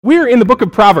We're in the book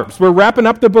of Proverbs. We're wrapping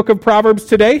up the book of Proverbs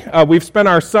today. We've spent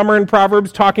our summer in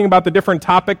Proverbs talking about the different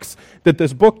topics that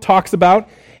this book talks about.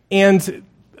 And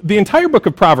the entire book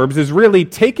of Proverbs is really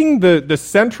taking the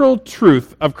central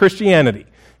truth of Christianity,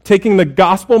 taking the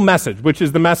gospel message, which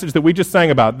is the message that we just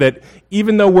sang about, that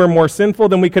even though we're more sinful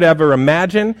than we could ever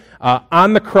imagine,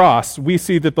 on the cross we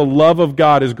see that the love of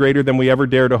God is greater than we ever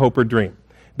dare to hope or dream.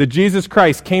 That Jesus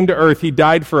Christ came to earth, he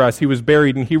died for us, he was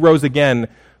buried, and he rose again,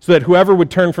 so that whoever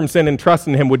would turn from sin and trust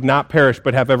in him would not perish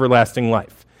but have everlasting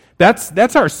life.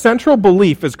 That's our central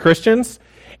belief as Christians.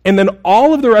 And then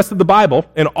all of the rest of the Bible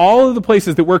and all of the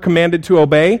places that we're commanded to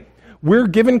obey, we're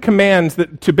given commands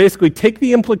to basically take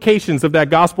the implications of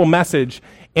that gospel message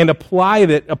and apply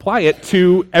it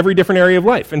to every different area of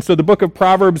life. And so the book of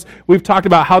Proverbs, we've talked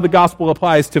about how the gospel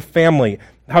applies to family,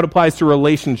 how it applies to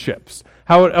relationships,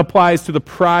 how it applies to the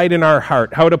pride in our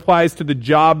heart, how it applies to the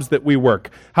jobs that we work,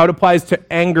 how it applies to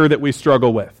anger that we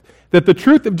struggle with. That the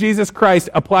truth of Jesus Christ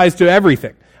applies to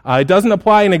everything. It doesn't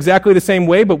apply in exactly the same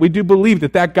way, but we do believe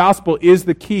that that gospel is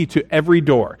the key to every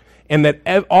door, and that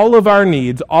all of our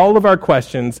needs, all of our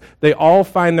questions, they all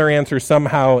find their answer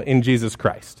somehow in Jesus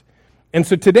Christ. And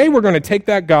so today we're going to take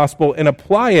that gospel and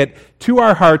apply it to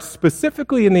our hearts,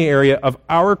 specifically in the area of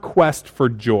our quest for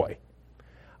joy.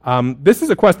 This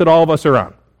is a quest that all of us are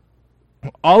on.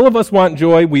 All of us want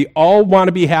joy. We all want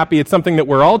to be happy. It's something that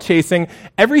we're all chasing.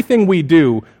 Everything we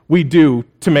do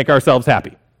to make ourselves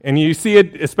happy. And you see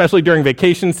it especially during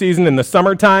vacation season in the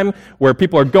summertime, where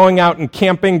people are going out and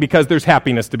camping because there's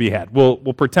happiness to be had. We'll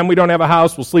pretend we don't have a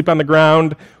house. We'll sleep on the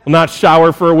ground. We'll not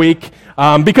shower for a week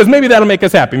because maybe that'll make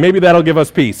us happy. Maybe that'll give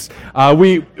us peace.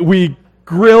 We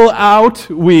grill out.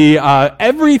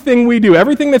 Everything we do,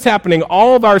 everything that's happening,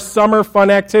 all of our summer fun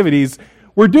activities,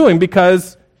 we're doing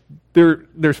because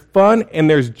there's fun and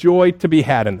there's joy to be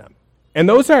had in them. And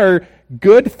those are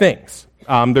good things.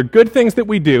 They're good things that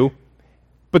we do.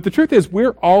 But the truth is,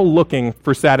 we're all looking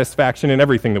for satisfaction in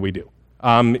everything that we do.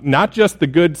 Not just the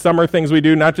good summer things we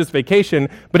do, not just vacation,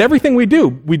 but everything we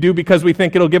do because we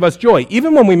think it'll give us joy.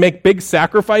 Even when we make big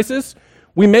sacrifices,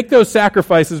 we make those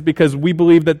sacrifices because we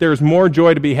believe that there's more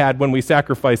joy to be had when we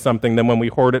sacrifice something than when we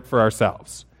hoard it for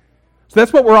ourselves. So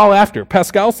that's what we're all after.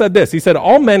 Pascal said this. He said,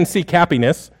 all men seek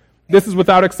happiness. This is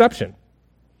without exception.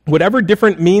 Whatever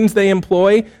different means they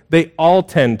employ, they all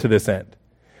tend to this end.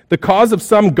 The cause of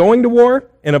some going to war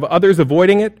and of others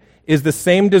avoiding it is the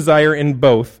same desire in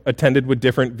both, attended with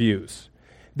different views.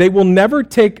 The will never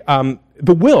takes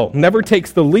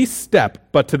the least step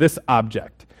but to this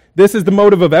object. This is the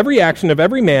motive of every action of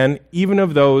every man, even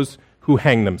of those who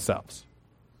hang themselves.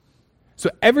 So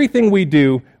everything we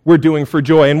do, we're doing for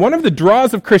joy. And one of the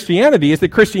draws of Christianity is that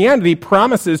Christianity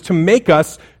promises to make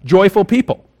us joyful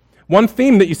people. One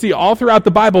theme that you see all throughout the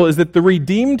Bible is that the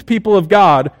redeemed people of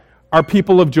God are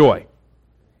people of joy.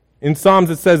 In Psalms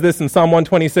it says this, in Psalm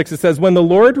 126, it says, when the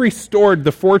Lord restored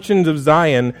the fortunes of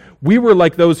Zion, we were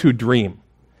like those who dream.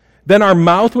 Then our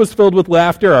mouth was filled with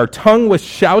laughter, our tongue with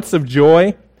shouts of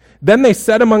joy. Then they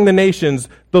said among the nations,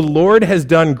 the Lord has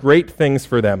done great things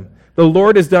for them. The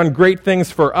Lord has done great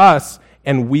things for us,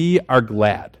 and we are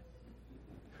glad.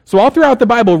 So all throughout the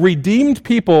Bible, redeemed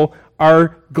people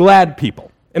are glad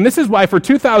people. And this is why for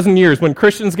 2,000 years, when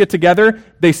Christians get together,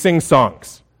 they sing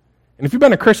songs. And if you've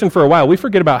been a Christian for a while, we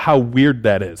forget about how weird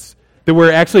that is, that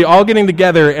we're actually all getting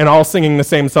together and all singing the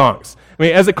same songs. I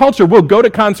mean, as a culture, we'll go to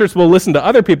concerts, we'll listen to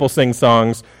other people sing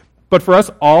songs, but for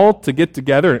us all to get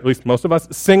together, at least most of us,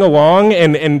 sing along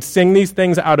and sing these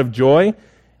things out of joy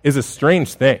is a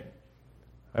strange thing.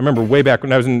 I remember way back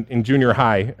when I was in junior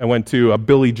high, I went to a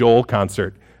Billy Joel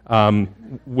concert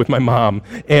with my mom,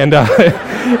 and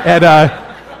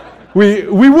we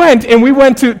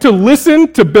went to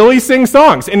listen to Billy sing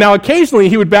songs. And now occasionally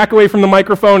he would back away from the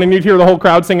microphone and you'd hear the whole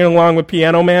crowd singing along with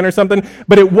Piano Man or something.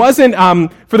 But it wasn't,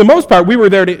 for the most part, we were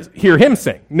there to hear him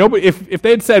sing. Nobody, if they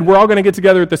had said, we're all going to get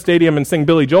together at the stadium and sing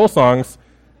Billy Joel songs,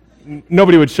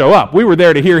 nobody would show up. We were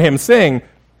there to hear him sing.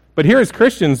 But here as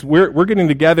Christians, we're getting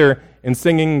together and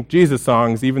singing Jesus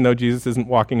songs, even though Jesus isn't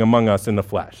walking among us in the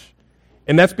flesh.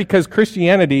 And that's because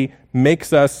Christianity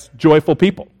makes us joyful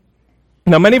people.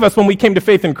 Now, many of us, when we came to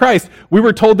faith in Christ, we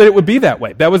were told that it would be that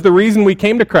way. That was the reason we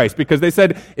came to Christ, because they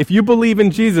said, if you believe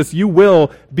in Jesus, you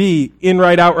will be in,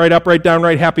 right out, right up, right down,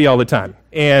 right happy all the time.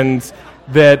 And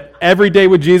that every day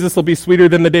with Jesus will be sweeter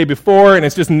than the day before, and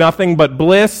it's just nothing but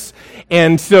bliss.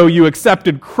 And so you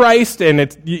accepted Christ,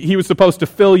 and he was supposed to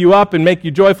fill you up and make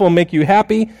you joyful and make you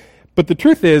happy. But the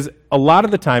truth is, a lot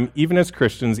of the time, even as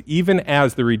Christians, even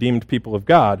as the redeemed people of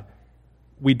God,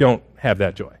 we don't have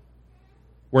that joy.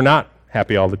 We're not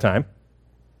happy all the time.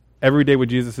 Every day with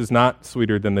Jesus is not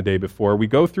sweeter than the day before. We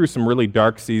go through some really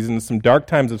dark seasons, some dark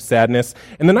times of sadness.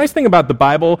 And the nice thing about the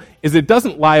Bible is it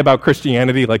doesn't lie about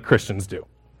Christianity like Christians do.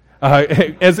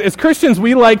 As Christians,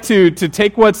 we like to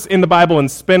take what's in the Bible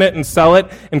and spin it and sell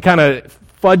it and kind of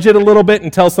fudge it a little bit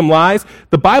and tell some lies.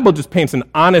 The Bible just paints an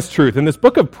honest truth. And this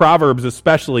book of Proverbs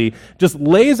especially just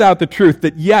lays out the truth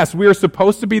that, yes, we are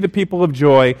supposed to be the people of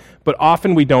joy, but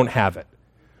often we don't have it.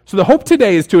 So the hope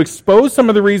today is to expose some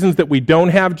of the reasons that we don't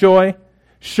have joy,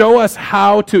 show us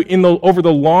how to, over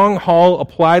the long haul,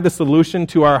 apply the solution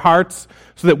to our hearts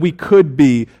so that we could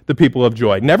be the people of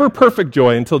joy. Never perfect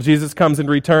joy until Jesus comes and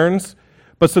returns,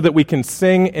 but so that we can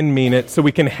sing and mean it, so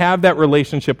we can have that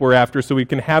relationship we're after, so we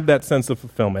can have that sense of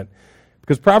fulfillment.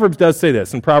 Because Proverbs does say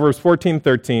this, in Proverbs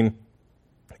 14:13,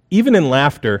 even in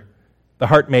laughter, the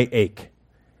heart may ache,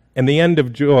 and the end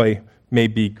of joy may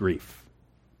be grief.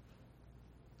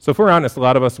 So if we're honest, a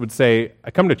lot of us would say, I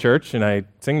come to church and I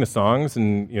sing the songs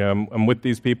and I'm with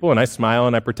these people and I smile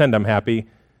and I pretend I'm happy,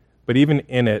 but even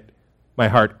in it, my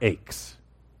heart aches.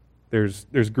 There's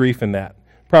grief in that.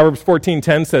 Proverbs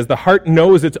 14:10 says, the heart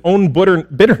knows its own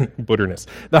bitterness.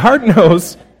 The heart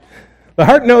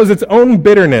knows its own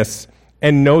bitterness,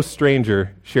 and no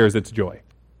stranger shares its joy.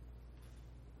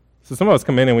 So some of us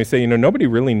come in and we say, nobody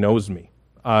really knows me.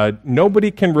 Nobody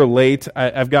can relate.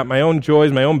 I've got my own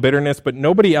joys, my own bitterness, but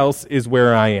nobody else is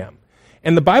where I am.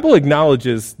 And the Bible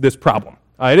acknowledges this problem.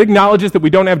 It acknowledges that we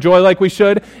don't have joy like we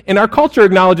should, and our culture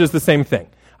acknowledges the same thing.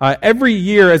 Every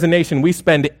year as a nation, we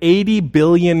spend $80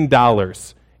 billion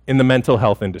in the mental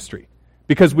health industry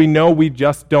because we know we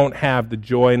just don't have the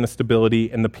joy and the stability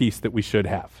and the peace that we should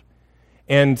have.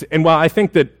 And while I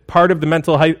think that part of the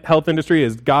mental health industry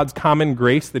is God's common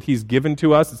grace that he's given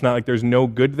to us, it's not like there's no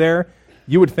good there,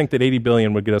 you would think that 80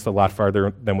 billion would get us a lot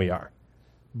farther than we are.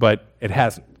 But it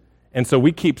hasn't. And so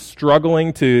we keep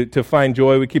struggling to find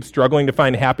joy. We keep struggling to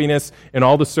find happiness. And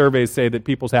all the surveys say that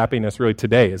people's happiness really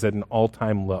today is at an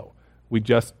all-time low. We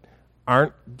just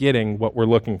aren't getting what we're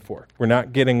looking for. We're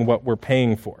not getting what we're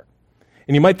paying for.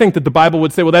 And you might think that the Bible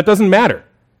would say, well, that doesn't matter.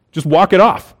 Just walk it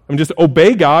off. Just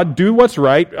obey God, do what's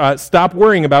right, stop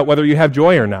worrying about whether you have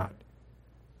joy or not.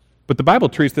 But the Bible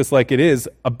treats this like it is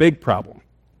a big problem.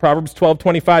 Proverbs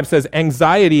 12:25 says,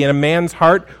 anxiety in a man's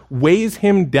heart weighs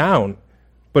him down,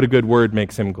 but a good word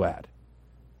makes him glad.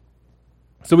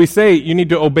 So we say you need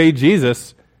to obey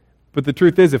Jesus, but the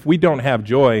truth is if we don't have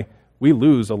joy, we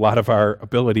lose a lot of our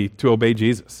ability to obey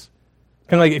Jesus.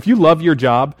 Kind of like if you love your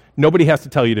job, nobody has to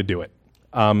tell you to do it.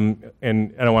 And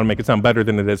I don't want to make it sound better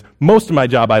than it is. Most of my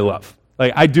job I love.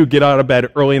 Like I do get out of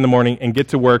bed early in the morning and get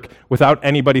to work without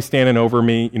anybody standing over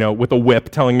me, with a whip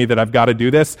telling me that I've got to do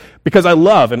this because I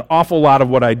love an awful lot of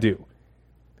what I do.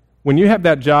 When you have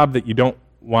that job that you don't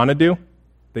want to do,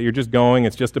 that you're just going,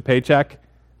 it's just a paycheck,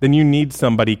 then you need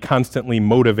somebody constantly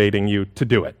motivating you to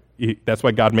do it. That's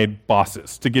why God made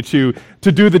bosses, to get you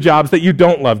to do the jobs that you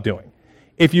don't love doing.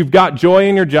 If you've got joy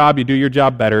in your job, you do your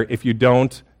job better. If you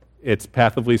don't, it's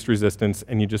path of least resistance,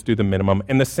 and you just do the minimum.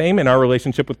 And the same in our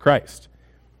relationship with Christ.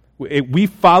 We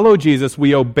follow Jesus,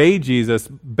 we obey Jesus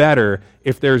better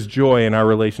if there's joy in our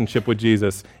relationship with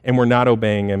Jesus, and we're not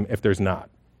obeying him if there's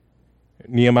not.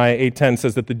 Nehemiah 8:10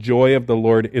 says that the joy of the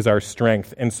Lord is our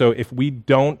strength. And so if we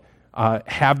don't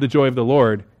have the joy of the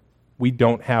Lord, we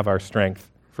don't have our strength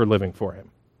for living for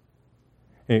him.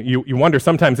 And you wonder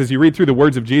sometimes as you read through the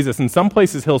words of Jesus, in some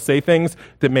places he'll say things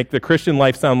that make the Christian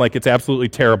life sound like it's absolutely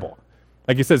terrible.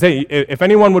 Like he says, hey, if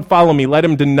anyone would follow me, let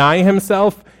him deny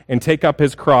himself and take up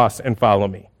his cross and follow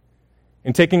me.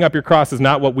 And taking up your cross is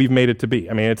not what we've made it to be.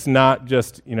 I mean, it's not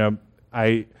just,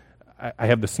 I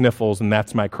have the sniffles and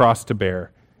that's my cross to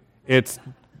bear.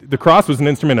 The cross was an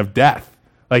instrument of death.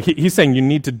 Like he's saying you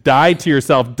need to die to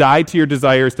yourself, die to your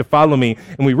desires to follow me.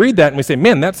 And we read that and we say,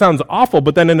 man, that sounds awful.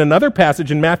 But then in another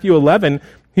passage in Matthew 11,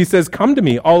 he says, come to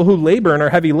me, all who labor and are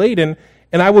heavy laden,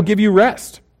 and I will give you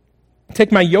rest.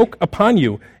 Take my yoke upon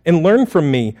you and learn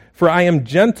from me, for I am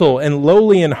gentle and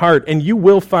lowly in heart, and you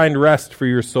will find rest for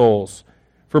your souls.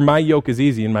 For my yoke is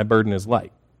easy and my burden is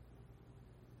light.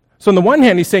 So on the one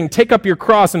hand, he's saying, take up your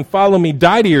cross and follow me,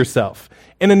 die to yourself.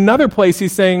 In another place,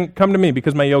 he's saying, come to me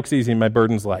because my yoke's easy and my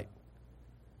burden's light.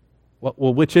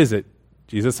 Well, which is it,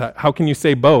 Jesus? How can you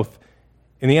say both?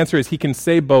 And the answer is he can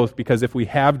say both because if we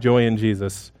have joy in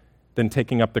Jesus, then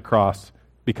taking up the cross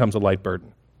becomes a light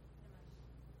burden.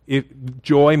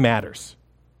 Joy matters.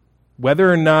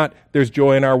 Whether or not there's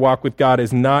joy in our walk with God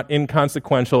is not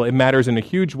inconsequential. It matters in a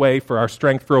huge way for our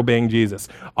strength for obeying Jesus.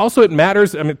 Also, it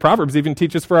matters, Proverbs even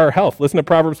teaches for our health. Listen to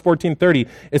Proverbs 14:30.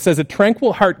 It says, a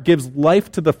tranquil heart gives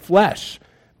life to the flesh,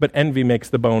 but envy makes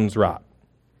the bones rot.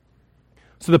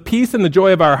 So the peace and the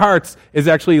joy of our hearts is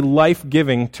actually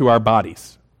life-giving to our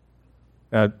bodies.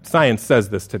 Science says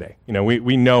this today.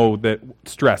 We know that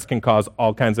stress can cause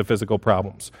all kinds of physical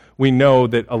problems. We know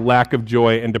that a lack of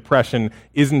joy and depression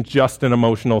isn't just an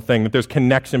emotional thing, that there's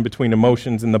connection between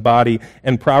emotions and the body,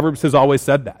 and Proverbs has always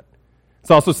said that.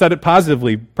 It's also said it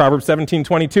positively. Proverbs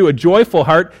 17:22, a joyful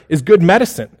heart is good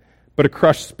medicine, but a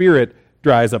crushed spirit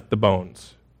dries up the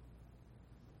bones.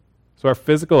 So our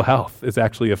physical health is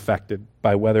actually affected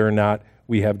by whether or not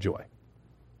we have joy.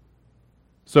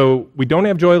 So we don't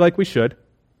have joy like we should,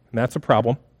 and that's a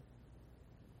problem.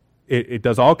 It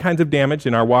does all kinds of damage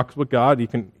in our walks with God.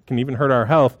 It can even hurt our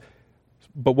health.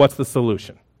 But what's the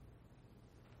solution?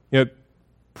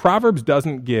 Proverbs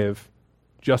doesn't give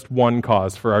just one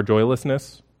cause for our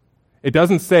joylessness. It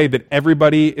doesn't say that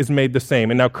everybody is made the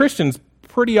same. And now Christians,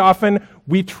 pretty often,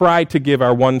 we try to give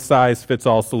our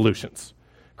one-size-fits-all solutions.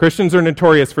 Christians are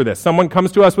notorious for this. Someone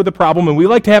comes to us with a problem, and we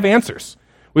like to have answers.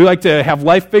 We like to have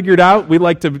life figured out. We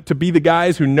like to be the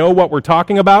guys who know what we're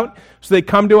talking about. So they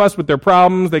come to us with their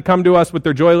problems. They come to us with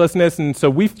their joylessness. And so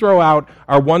we throw out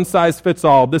our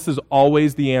one-size-fits-all. This is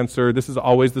always the answer. This is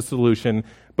always the solution.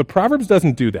 But Proverbs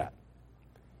doesn't do that.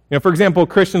 For example,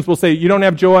 Christians will say, you don't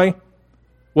have joy?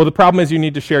 Well, the problem is you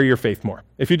need to share your faith more.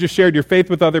 If you just shared your faith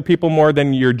with other people more,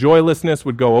 then your joylessness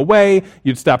would go away.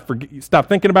 You'd stop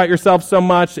thinking about yourself so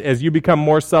much. As you become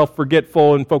more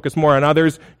self-forgetful and focus more on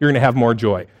others, you're going to have more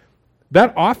joy.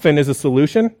 That often is a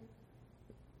solution,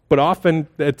 but often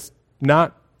that's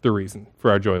not the reason for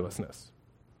our joylessness.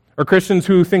 Or Christians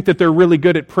who think that they're really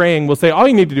good at praying will say, all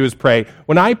you need to do is pray.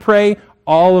 When I pray,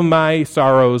 all of my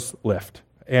sorrows lift.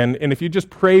 And if you just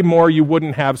pray more, you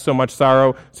wouldn't have so much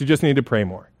sorrow, so you just need to pray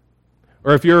more.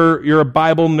 Or if you're a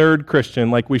Bible nerd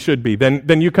Christian, like we should be,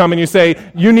 then you come and you say,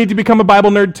 you need to become a Bible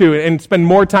nerd too, and spend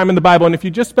more time in the Bible. And if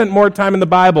you just spent more time in the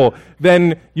Bible,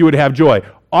 then you would have joy.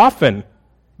 Often,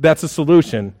 that's a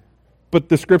solution, but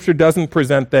the Scripture doesn't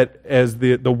present that as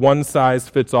the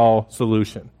one-size-fits-all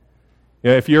solution.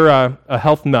 If you're a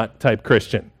health nut type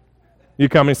Christian, you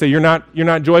come and say, you're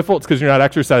not joyful, it's because you're not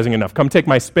exercising enough. Come take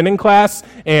my spinning class,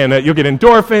 and you'll get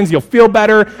endorphins, you'll feel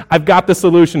better. I've got the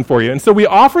solution for you. And so we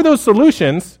offer those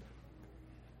solutions,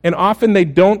 and often they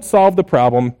don't solve the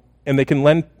problem, and they can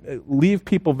leave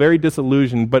people very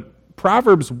disillusioned. But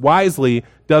Proverbs wisely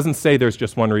doesn't say there's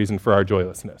just one reason for our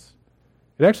joylessness.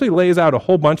 It actually lays out a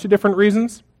whole bunch of different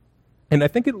reasons, and I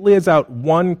think it lays out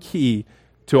one key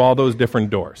to all those different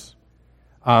doors.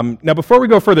 Now, before we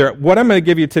go further, what I'm going to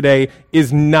give you today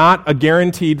is not a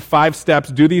guaranteed 5 steps,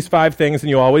 do these 5 things,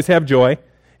 and you'll always have joy.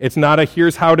 It's not a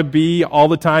here's how to be all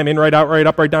the time, in, right, out, right,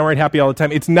 up, right, down, right, happy all the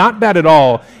time. It's not that at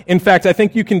all. In fact, I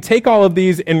think you can take all of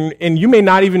these, and you may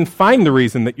not even find the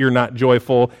reason that you're not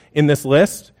joyful in this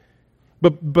list.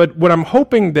 But what I'm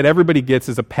hoping that everybody gets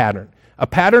is a pattern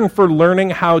for learning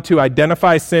how to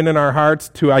identify sin in our hearts,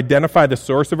 to identify the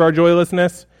source of our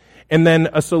joylessness, and then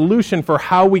a solution for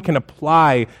how we can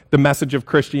apply the message of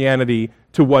Christianity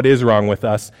to what is wrong with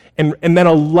us, and then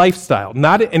a lifestyle,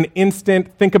 not an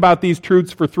instant, think about these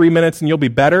truths for 3 minutes and you'll be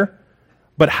better,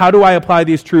 but how do I apply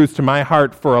these truths to my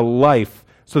heart for a life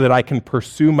so that I can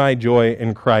pursue my joy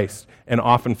in Christ and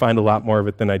often find a lot more of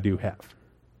it than I do have.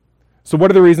 So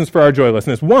what are the reasons for our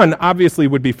joylessness? One, obviously,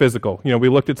 would be physical. We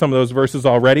looked at some of those verses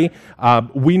already.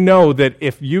 We know that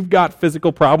if you've got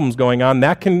physical problems going on,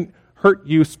 that can hurt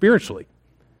you spiritually.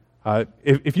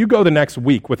 If you go the next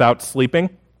week without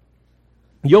sleeping,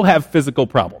 you'll have physical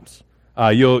problems.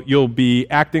 You'll be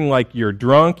acting like you're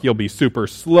drunk. You'll be super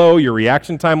slow. Your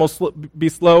reaction time will be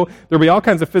slow. There'll be all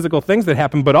kinds of physical things that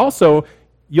happen, but also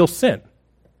you'll sin.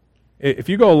 If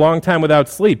you go a long time without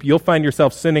sleep, you'll find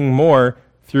yourself sinning more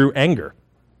through anger.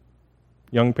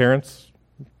 Young parents,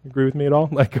 agree with me at all?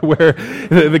 Like where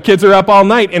the kids are up all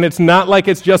night, and it's not like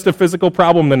it's just a physical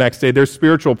problem the next day. There's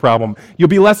spiritual problem. You'll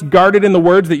be less guarded in the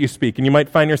words that you speak, and you might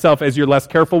find yourself, as you're less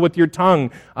careful with your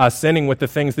tongue, sinning with the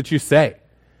things that you say.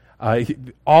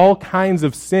 All kinds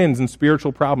of sins and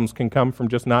spiritual problems can come from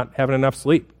just not having enough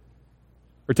sleep.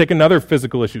 Or take another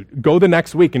physical issue. Go the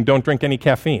next week and don't drink any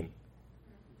caffeine.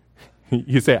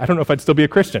 You say, I don't know if I'd still be a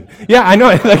Christian. Yeah, I know.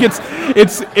 Like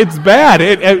it's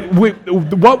bad.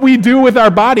 What we do with our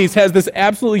bodies has this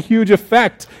absolutely huge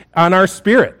effect on our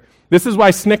spirit. This is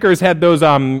why Snickers had those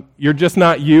 "You're just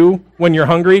not you when you're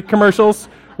hungry" commercials,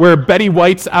 where Betty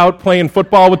White's out playing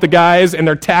football with the guys, and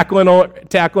they're tackling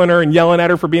her and yelling at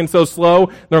her for being so slow.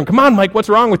 They're going, "Come on, Mike, what's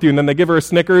wrong with you?" And then they give her a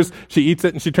Snickers. She eats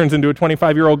it, and she turns into a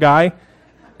 25-year-old guy.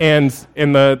 And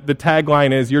the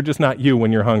tagline is, "You're just not you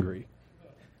when you're hungry."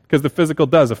 Because the physical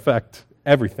does affect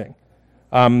everything.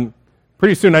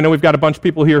 Pretty soon, I know we've got a bunch of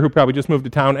people here who probably just moved to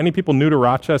town. Any people new to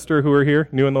Rochester who are here,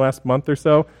 new in the last month or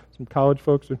so? Some college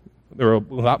folks? There are a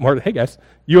lot more. Hey, guys.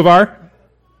 U of R?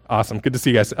 Awesome. Good to see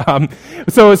you guys.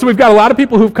 So we've got a lot of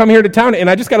people who've come here to town,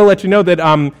 and I just got to let you know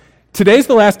that today's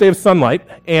the last day of sunlight,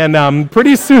 and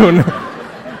pretty soon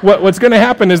what's going to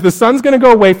happen is the sun's going to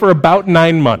go away for about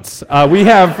 9 months. We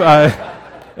have...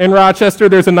 In Rochester,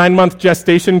 there's a 9-month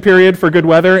gestation period for good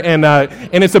weather, and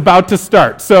it's about to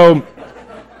start. So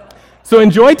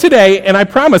enjoy today, and I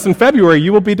promise in February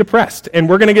you will be depressed. And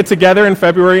we're going to get together in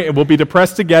February, and we'll be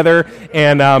depressed together,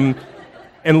 and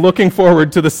looking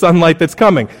forward to the sunlight that's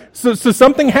coming. So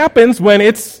something happens when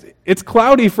it's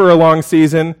cloudy for a long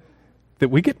season that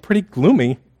we get pretty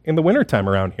gloomy in the wintertime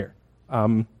around here.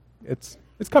 It's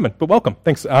coming, but welcome.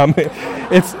 Thanks.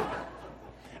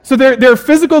 So there are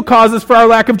physical causes for our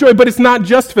lack of joy, but it's not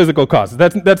just physical causes.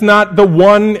 That's not the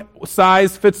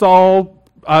one-size-fits-all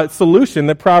solution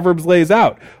that Proverbs lays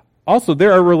out. Also,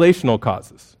 there are relational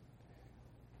causes.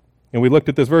 And we looked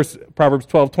at this verse, Proverbs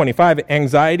 12:25,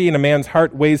 anxiety in a man's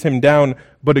heart weighs him down,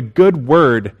 but a good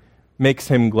word makes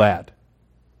him glad.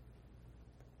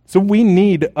 So we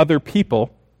need other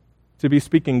people to be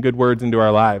speaking good words into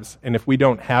our lives, and if we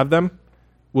don't have them,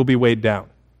 we'll be weighed down.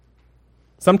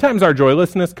 Sometimes our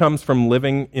joylessness comes from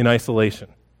living in isolation.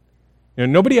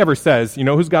 Nobody ever says,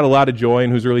 who's got a lot of joy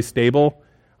and who's really stable?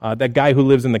 That guy who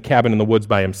lives in the cabin in the woods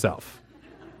by himself.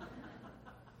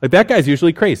 Like, that guy's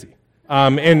usually crazy.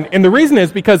 And the reason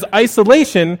is because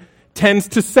isolation tends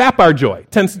to sap our joy,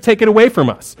 tends to take it away from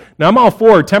us. Now, I'm all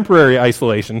for temporary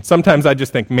isolation. Sometimes I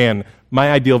just think, man,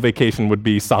 my ideal vacation would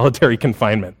be solitary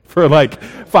confinement for like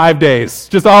 5 days,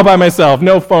 just all by myself,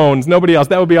 no phones, nobody else.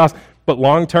 That would be awesome. But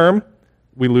long term,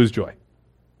 we lose joy.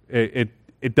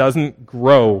 It doesn't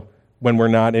grow when we're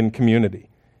not in community.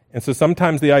 And so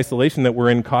sometimes the isolation that we're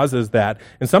in causes that.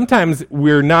 And sometimes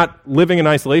we're not living in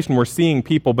isolation, we're seeing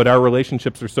people, but our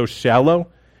relationships are so shallow,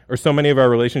 or so many of our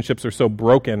relationships are so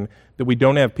broken that we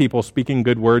don't have people speaking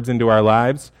good words into our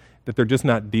lives, that they're just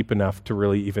not deep enough to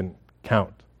really even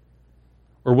count.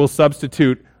 Or we'll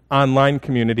substitute online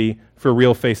community for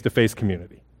real face-to-face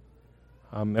community.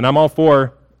 And I'm all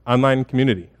for online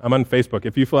community. I'm on Facebook.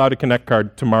 If you fill out a Connect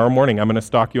card tomorrow morning, I'm going to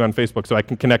stalk you on Facebook so I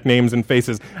can connect names and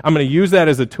faces. I'm going to use that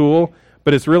as a tool,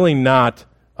 but it's really not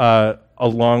a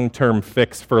long-term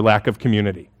fix for lack of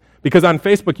community. Because on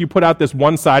Facebook, you put out this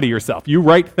one side of yourself. You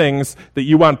write things that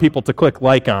you want people to click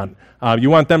like on. You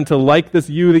want them to like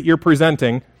this you that you're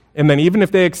presenting, and then even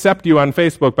if they accept you on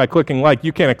Facebook by clicking like,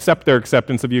 you can't accept their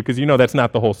acceptance of you because you know that's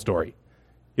not the whole story.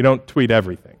 You don't tweet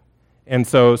everything. And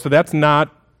so that's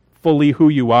not fully who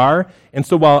you are. And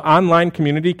so while online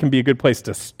community can be a good place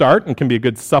to start and can be a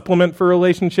good supplement for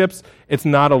relationships, it's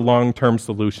not a long-term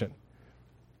solution.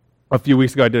 A few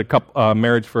weeks ago, I did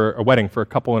a wedding for a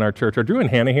couple in our church. Are Drew and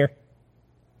Hannah here?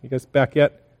 You guys back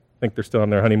yet? I think they're still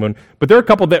on their honeymoon. But they're a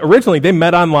couple that originally they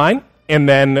met online and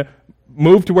then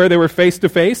moved to where they were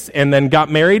face-to-face and then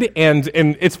got married. And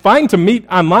it's fine to meet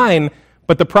online,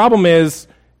 but the problem is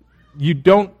you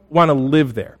don't want to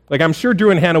live there. Like, I'm sure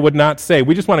Drew and Hannah would not say,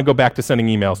 we just want to go back to sending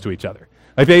emails to each other.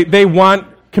 Like, they want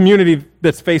community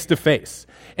that's face-to-face.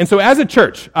 And so as a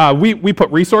church, we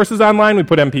put resources online, we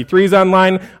put MP3s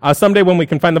online. Someday when we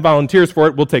can find the volunteers for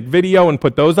it, we'll take video and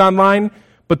put those online.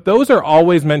 But those are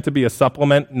always meant to be a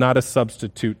supplement, not a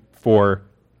substitute for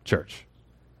church.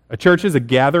 A church is a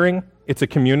gathering, it's a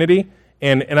community,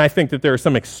 and I think that there are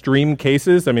some extreme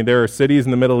cases. I mean, there are cities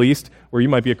in the Middle East where you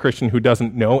might be a Christian who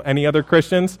doesn't know any other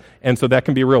Christians, and so that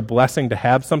can be a real blessing to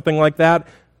have something like that.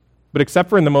 But except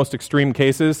for in the most extreme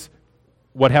cases,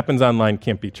 what happens online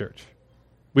can't be church.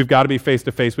 We've got to be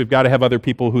face-to-face. We've got to have other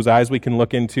people whose eyes we can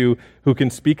look into, who can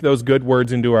speak those good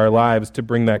words into our lives to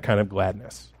bring that kind of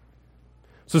gladness.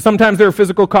 So sometimes there are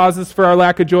physical causes for our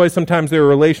lack of joy. Sometimes there are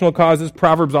relational causes.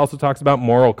 Proverbs also talks about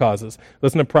moral causes.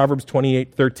 Listen to Proverbs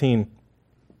 28:13.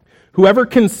 Whoever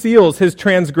conceals his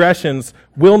transgressions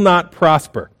will not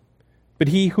prosper, but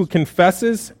he who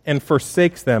confesses and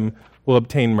forsakes them will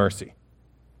obtain mercy.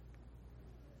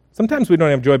 Sometimes we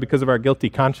don't have joy because of our guilty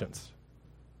conscience.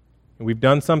 We've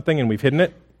done something and we've hidden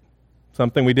it,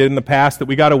 something we did in the past that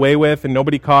we got away with and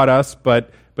nobody caught us,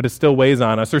 but it still weighs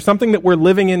on us, or something that we're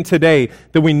living in today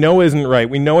that we know isn't right.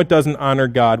 We know it doesn't honor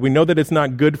God. We know that it's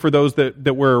not good for those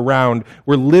that we're around.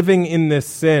 We're living in this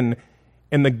sin,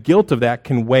 and the guilt of that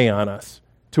can weigh on us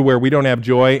to where we don't have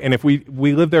joy, and if we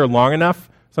live there long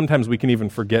enough, sometimes we can even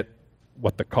forget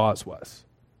what the cause was.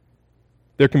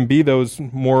 There can be those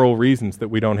moral reasons that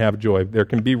we don't have joy. There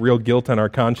can be real guilt on our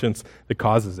conscience that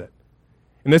causes it.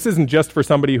 And this isn't just for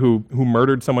somebody who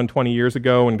murdered someone 20 years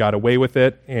ago and got away with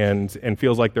it and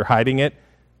feels like they're hiding it.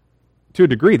 to a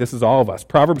degree, this is all of us.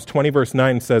 Proverbs 20, verse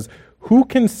 9 says, "Who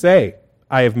can say,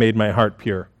 I have made my heart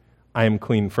pure? I am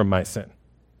clean from my sin."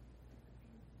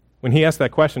 When he asks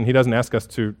that question, he doesn't ask us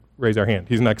to raise our hand.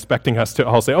 He's not expecting us to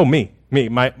all say, "Oh, me,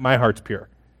 my heart's pure."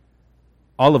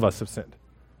 All of us have sinned.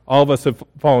 All of us have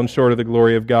fallen short of the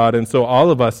glory of God, and so all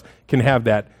of us can have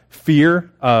that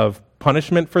fear of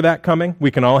punishment for that coming. We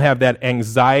can all have that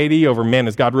anxiety over, man,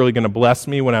 is God really going to bless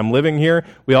me when I'm living here?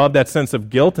 We all have that sense of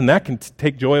guilt, and that can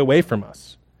take joy away from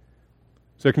us.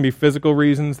 So there can be physical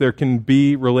reasons, there can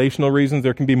be relational reasons,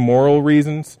 there can be moral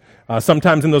reasons.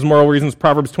 Sometimes in those moral reasons,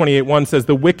 Proverbs 28:1 says,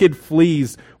 the wicked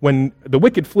flee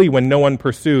when no one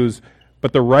pursues,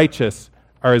 but the righteous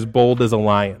are as bold as a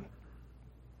lion.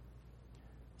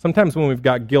 Sometimes when we've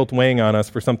got guilt weighing on us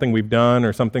for something we've done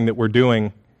or something that we're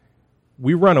doing,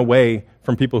 we run away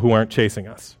from people who aren't chasing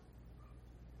us.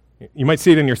 You might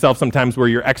see it in yourself sometimes where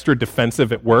you're extra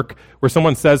defensive at work, where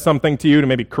someone says something to you to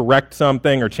maybe correct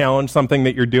something or challenge something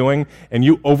that you're doing, and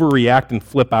you overreact and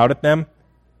flip out at them.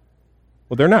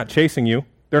 Well, they're not chasing you.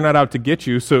 They're not out to get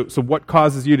you, so what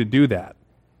causes you to do that?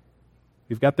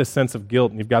 You've got this sense of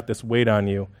guilt, and you've got this weight on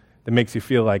you that makes you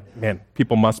feel like, man,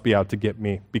 people must be out to get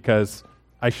me because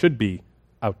I should be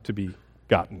out to be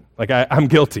gotten. Like I'm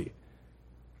guilty.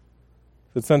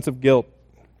 The sense of guilt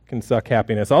can suck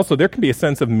happiness. Also, there can be a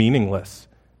sense of meaningless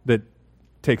that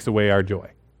takes away our joy.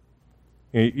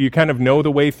 You kind of know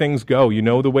the way things go. You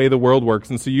know the way the world works.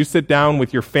 And so you sit down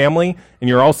with your family, and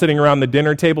you're all sitting around the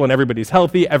dinner table, and everybody's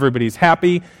healthy, everybody's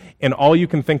happy, and all you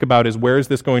can think about is, where is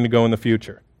this going to go in the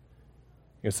future?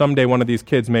 Someday one of these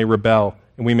kids may rebel,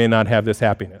 and we may not have this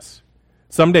happiness.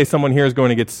 Someday someone here is going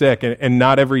to get sick, and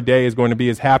not every day is going to be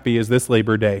as happy as this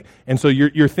Labor Day. And so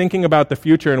you're thinking about the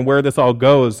future and where this all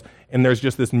goes, and there's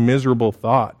just this miserable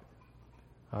thought.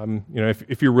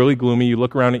 If you're really gloomy, you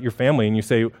look around at your family and you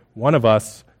say, one of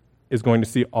us is going to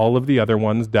see all of the other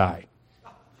ones die.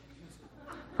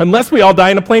 Unless we all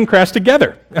die in a plane crash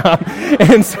together.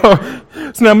 And so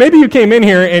now maybe you came in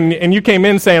here and you came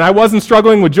in saying, I wasn't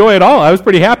struggling with joy at all. I was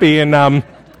pretty happy, and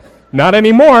not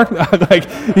anymore.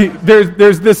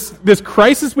 There's this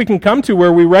crisis we can come to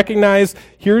where we recognize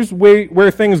here's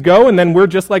where things go, and then we're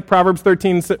just like Proverbs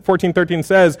 14:13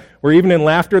 says, where even in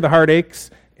laughter the heart aches,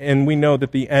 and we know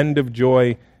that the end of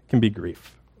joy can be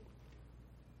grief.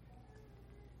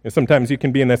 Sometimes you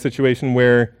can be in that situation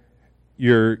where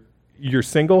you're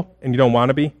single and you don't want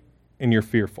to be, and you're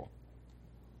fearful.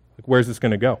 Like, where's this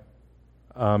going to go?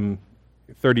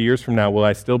 30 years from now, will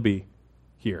I still be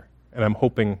here? And I'm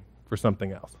hoping for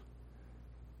something else.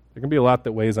 There can be a lot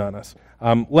that weighs on us.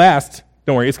 Last,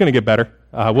 don't worry, it's going to get better.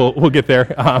 We'll get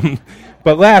there.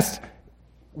 But last,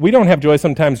 we don't have joy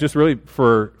sometimes just really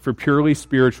for purely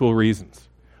spiritual reasons,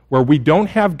 where we don't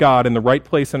have God in the right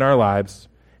place in our lives,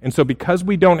 and so because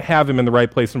we don't have Him in the right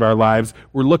place in our lives,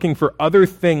 we're looking for other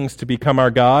things to become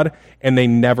our God, and they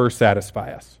never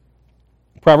satisfy us.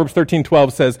 Proverbs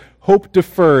 13:12 says, hope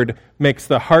deferred makes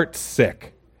the heart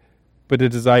sick, but a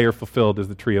desire fulfilled is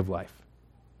the tree of life.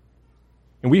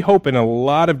 And we hope in a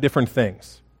lot of different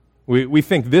things. We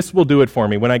think this will do it for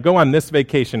me. When I go on this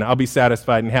vacation, I'll be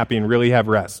satisfied and happy and really have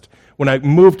rest. When I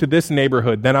move to this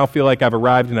neighborhood, then I'll feel like I've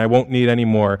arrived and I won't need any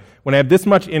more. When I have this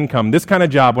much income, this kind of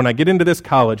job, when I get into this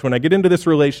college, when I get into this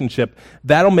relationship,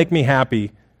 that'll make me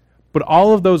happy. But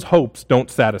all of those hopes don't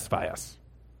satisfy us.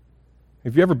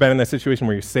 Have you ever been in that situation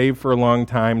where you saved for a long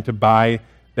time to buy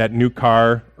that new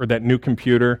car or that new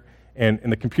computer, and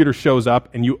the computer shows up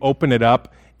and you open it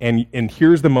up and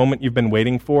here's the moment you've been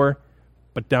waiting for,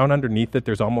 but down underneath it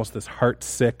there's almost this heart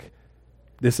sick,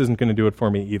 this isn't going to do it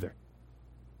for me either.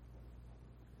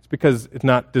 It's because it's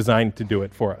not designed to do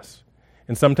it for us.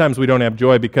 And sometimes we don't have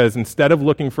joy because instead of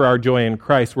looking for our joy in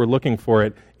Christ, we're looking for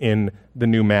it in the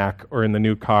new Mac or in the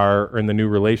new car or in the new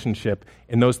relationship,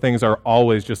 and those things are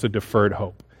always just a deferred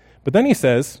hope. But then he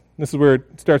says, this is where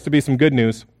it starts to be some good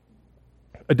news,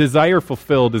 a desire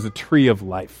fulfilled is a tree of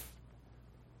life.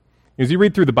 As you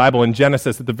read through the Bible in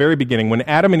Genesis at the very beginning, when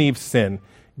Adam and Eve sin,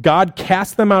 God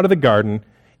cast them out of the garden,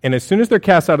 and as soon as they're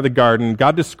cast out of the garden,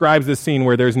 God describes this scene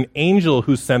where there's an angel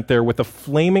who's sent there with a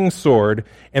flaming sword,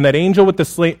 and that angel with the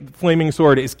flaming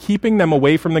sword is keeping them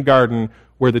away from the garden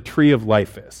where the tree of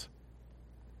life is.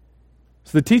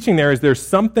 So the teaching there is there's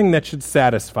something that should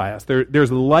satisfy us.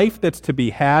 There's life that's to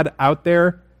be had out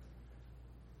there,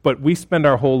 but we spend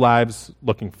our whole lives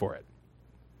looking for it.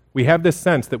 We have this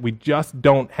sense that we just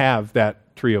don't have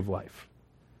that tree of life.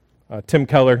 Tim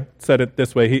Keller said it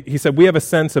this way. He said, we have a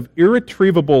sense of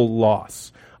irretrievable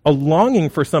loss, a longing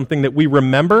for something that we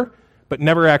remember but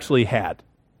never actually had.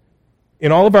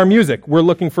 In all of our music, we're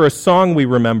looking for a song we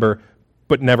remember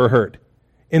but never heard.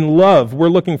 In love, we're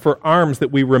looking for arms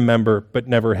that we remember but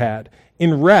never had.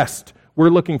 In rest, we're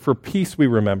looking for peace we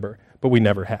remember but we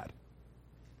never had.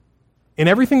 In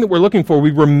everything that we're looking for,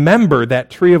 we remember that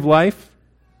tree of life,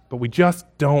 but we just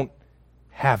don't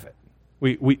have it.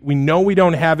 We know we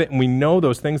don't have it, and we know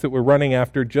those things that we're running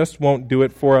after just won't do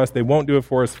it for us. They won't do it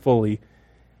for us fully.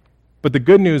 But the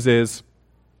good news is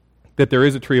that there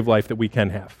is a tree of life that we can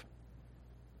have.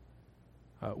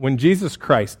 When Jesus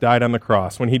Christ died on the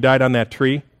cross, when he died on that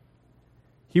tree,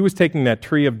 he was taking that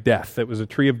tree of death that was a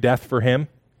tree of death for him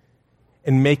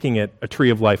and making it a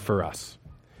tree of life for us.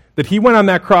 That he went on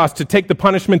that cross to take the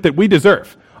punishment that we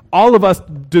deserve. All of us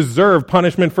deserve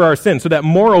punishment for our sins, so that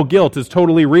moral guilt is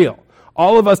totally real.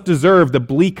 All of us deserve the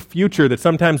bleak future that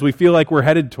sometimes we feel like we're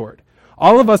headed toward.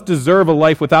 All of us deserve a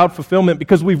life without fulfillment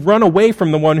because we've run away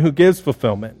from the one who gives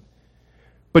fulfillment.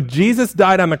 But Jesus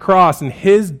died on the cross, and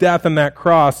his death on that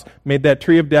cross made that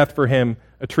tree of death for him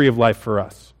a tree of life for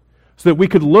us. So that we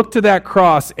could look to that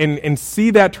cross and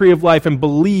see that tree of life and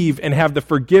believe and have the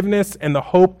forgiveness and the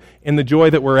hope and the joy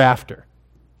that we're after.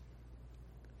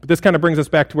 But this kind of brings us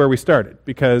back to where we started,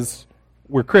 because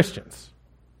we're Christians.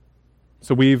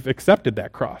 So we've accepted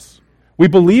that cross. We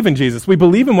believe in Jesus. We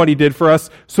believe in what he did for us,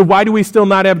 so why do we still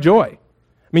not have joy?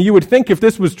 I mean, you would think if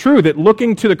this was true, that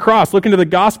looking to the cross, looking to the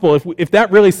gospel, if that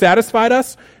really satisfied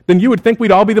us, then you would think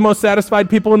we'd all be the most satisfied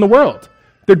people in the world.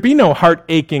 There'd be no heart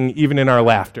aching even in our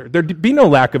laughter. There'd be no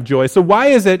lack of joy. So why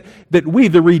is it that we,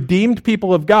 the redeemed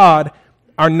people of God,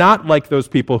 are not like those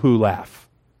people who laugh?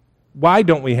 Why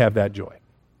don't we have that joy?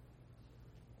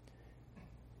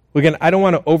 Again, I don't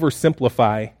want to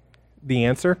oversimplify the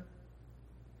answer,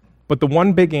 but the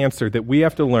one big answer that we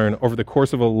have to learn over the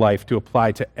course of a life to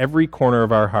apply to every corner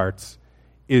of our hearts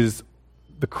is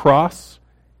the cross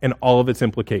and all of its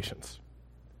implications.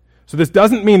 So this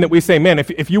doesn't mean that we say, man,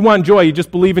 if you want joy, you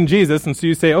just believe in Jesus, and so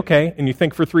you say, okay, and you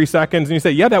think for 3 seconds, and you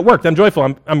say, yeah, that worked, I'm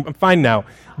joyful, I'm fine now.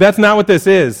 That's not what this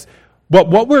is.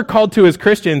 What we're called to as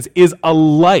Christians is a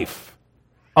life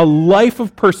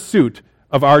of pursuit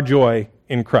of our joy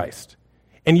in Christ,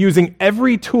 and using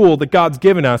every tool that God's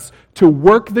given us to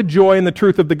work the joy and the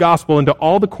truth of the gospel into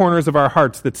all the corners of our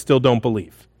hearts that still don't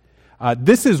believe.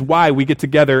 This is why we get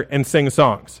together and sing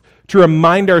songs, to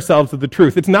remind ourselves of the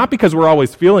truth. It's not because we're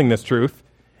always feeling this truth.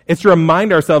 It's to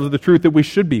remind ourselves of the truth that we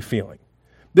should be feeling.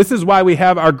 This is why we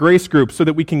have our grace groups, so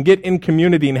that we can get in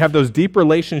community and have those deep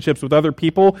relationships with other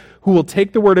people who will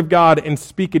take the Word of God and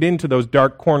speak it into those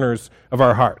dark corners of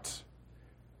our hearts.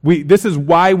 This is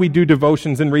why we do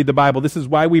devotions and read the Bible. This is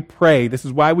why we pray. This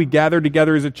is why we gather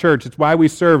together as a church. It's why we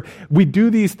serve. We do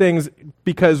these things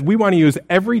because we want to use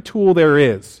every tool there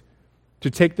is to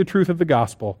take the truth of the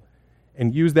gospel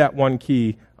and use that one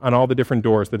key on all the different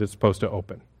doors that it's supposed to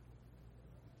open.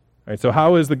 All right, so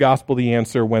how is the gospel the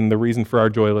answer when the reason for our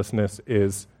joylessness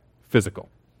is physical?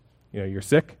 You're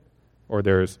sick, or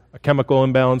there's a chemical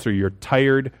imbalance, or you're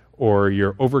tired, or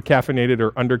you're over-caffeinated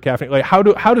or under-caffeinated.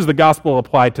 How does the gospel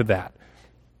apply to that?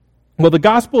 Well, the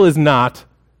gospel is not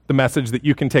the message that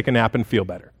you can take a nap and feel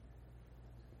better.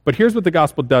 But here's what the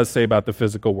gospel does say about the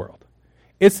physical world.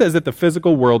 It says that the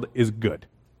physical world is good.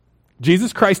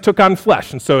 Jesus Christ took on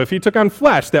flesh, and so if he took on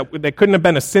flesh, that couldn't have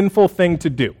been a sinful thing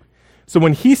to do. So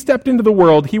when he stepped into the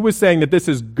world, he was saying that this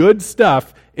is good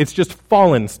stuff, it's just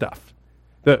fallen stuff.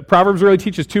 The Proverbs really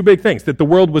teaches two big things, that the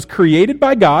world was created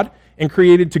by God and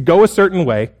created to go a certain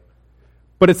way,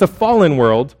 but it's a fallen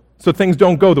world, so things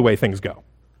don't go the way things go.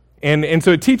 And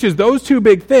so it teaches those two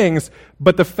big things,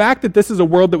 but the fact that this is a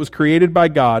world that was created by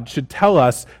God should tell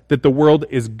us that the world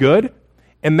is good,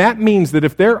 and that means that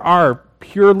if there are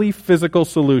purely physical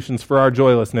solutions for our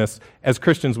joylessness, as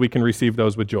Christians we can receive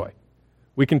those with joy.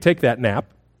 We can take that nap,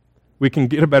 we can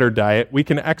get a better diet, we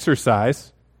can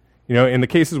exercise. In the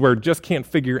cases where just can't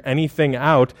figure anything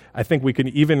out, I think we can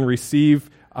even receive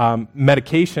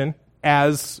medication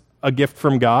as a gift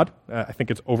from God. I think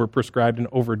it's overprescribed and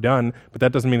overdone, but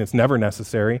that doesn't mean it's never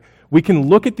necessary. We can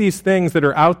look at these things that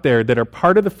are out there that are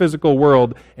part of the physical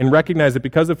world and recognize that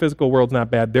because the physical world's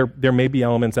not bad, there may be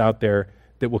elements out there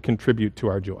that will contribute to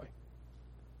our joy.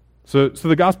 So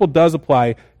the gospel does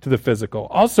apply to the physical.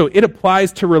 Also, it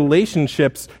applies to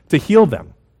relationships to heal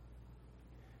them.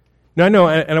 Now, I know,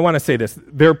 and I want to say this,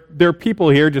 there are people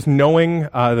here, just knowing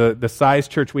the size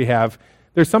church we have,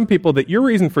 there's some people that your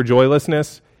reason for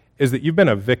joylessness is that you've been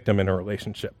a victim in a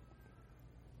relationship,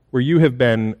 where you have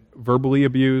been verbally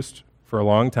abused for a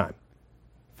long time,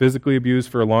 physically abused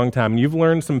for a long time, and you've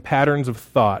learned some patterns of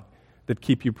thought that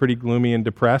keep you pretty gloomy and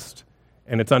depressed,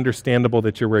 and it's understandable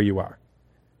that you're where you are.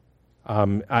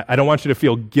 I don't want you to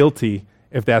feel guilty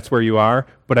if that's where you are,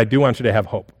 but I do want you to have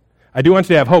hope. I do want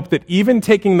you to have hope that even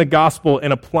taking the gospel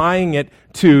and applying it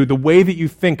to the way that you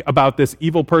think about this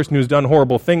evil person who's done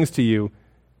horrible things to you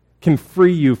can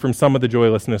free you from some of the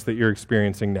joylessness that you're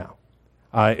experiencing now.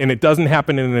 And it doesn't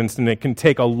happen in an instant. It can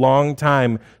take a long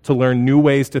time to learn new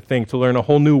ways to think, to learn a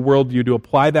whole new worldview, to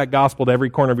apply that gospel to every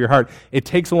corner of your heart. It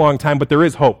takes a long time, but there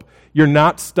is hope. You're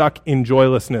not stuck in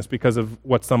joylessness because of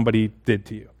what somebody did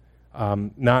to you.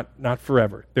 Not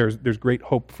forever. There's great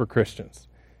hope for Christians.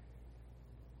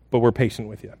 But we're patient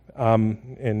with you,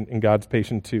 and God's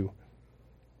patient too.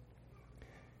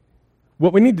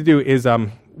 What we need to do is,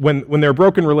 when there are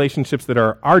broken relationships that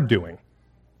are our doing,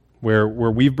 where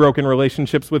we've broken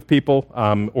relationships with people,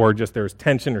 or just there's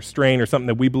tension or strain or something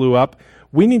that we blew up,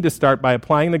 we need to start by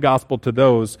applying the gospel to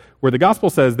those where the gospel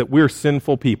says that we're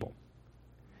sinful people.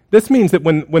 This means that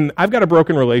when I've got a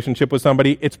broken relationship with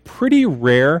somebody, it's pretty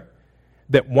rare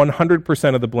that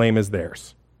 100% of the blame is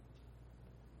theirs.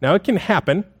 Now, it can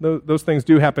happen. Those things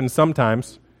do happen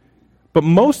sometimes. But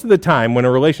most of the time, when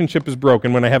a relationship is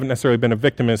broken, when I haven't necessarily been a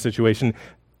victim in a situation,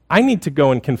 I need to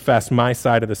go and confess my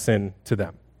side of the sin to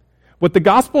them. What the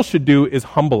gospel should do is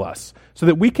humble us so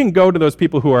that we can go to those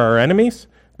people who are our enemies,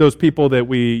 those people that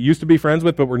we used to be friends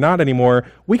with but we're not anymore.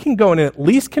 We can go and at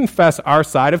least confess our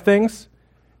side of things,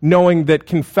 knowing that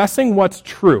confessing what's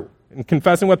true and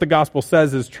confessing what the gospel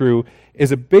says is true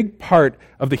is a big part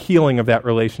of the healing of that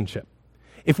relationship.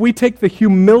 If we take the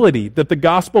humility that the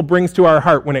gospel brings to our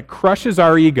heart when it crushes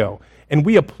our ego, and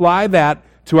we apply that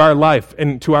to our life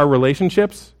and to our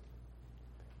relationships,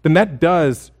 then that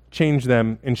does change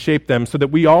them and shape them so that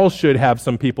we all should have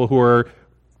some people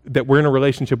that we're in a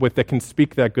relationship with that can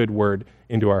speak that good word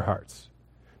into our hearts.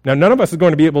 Now, none of us is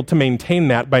going to be able to maintain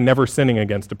that by never sinning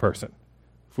against a person.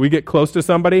 If we get close to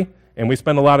somebody and we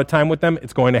spend a lot of time with them,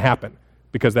 it's going to happen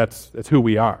because that's who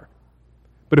we are.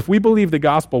 But if we believe the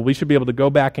gospel, we should be able to go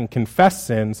back and confess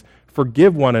sins,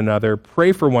 forgive one another,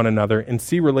 pray for one another, and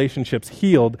see relationships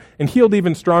healed, and healed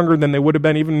even stronger than they would have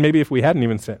been even maybe if we hadn't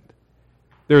even sinned.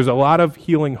 There's a lot of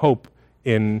healing hope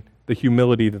in the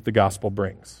humility that the gospel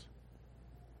brings.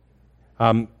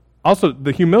 Also,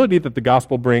 the humility that the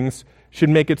gospel brings should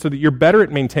make it so that you're better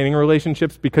at maintaining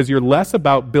relationships because you're less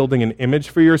about building an image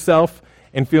for yourself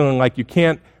and feeling like you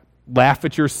can't laugh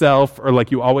at yourself or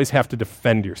like you always have to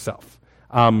defend yourself.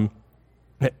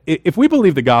 If we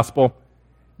believe the gospel,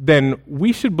 then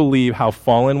we should believe how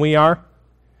fallen we are,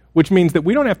 which means that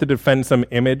we don't have to defend some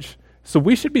image. So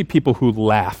we should be people who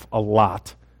laugh a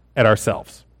lot at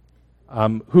ourselves,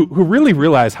 who really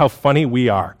realize how funny we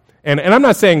are. And I'm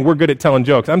not saying we're good at telling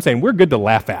jokes. I'm saying we're good to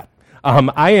laugh at.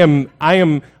 I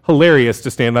am hilarious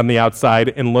to stand on the outside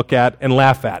and look at and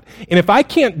laugh at. And if I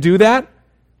can't do that,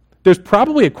 there's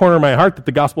probably a corner of my heart that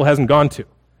the gospel hasn't gone to.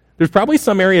 There's probably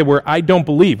some area where I don't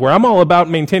believe, where I'm all about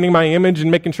maintaining my image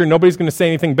and making sure nobody's going to say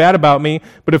anything bad about me.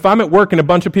 But if I'm at work and a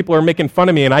bunch of people are making fun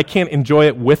of me and I can't enjoy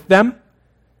it with them,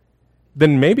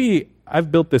 then maybe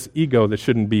I've built this ego that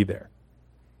shouldn't be there.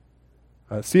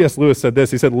 C.S. Lewis said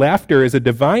this. He said, "Laughter is a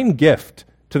divine gift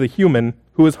to the human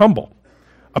who is humble.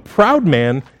 A proud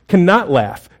man cannot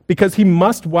laugh because he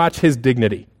must watch his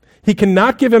dignity. He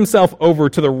cannot give himself over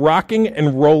to the rocking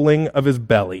and rolling of his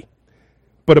belly.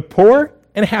 But a poor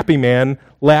and happy man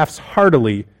laughs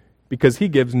heartily because he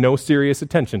gives no serious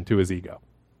attention to his ego."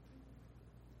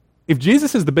 If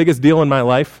Jesus is the biggest deal in my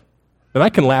life, then I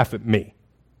can laugh at me.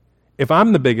 If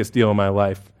I'm the biggest deal in my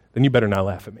life, then you better not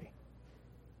laugh at me.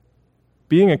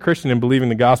 Being a Christian and believing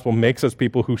the gospel makes us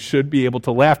people who should be able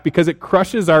to laugh because it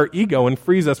crushes our ego and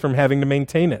frees us from having to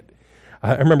maintain it.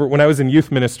 I remember when I was in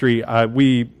youth ministry,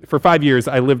 for 5 years,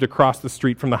 I lived across the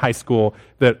street from the high school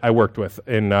that I worked with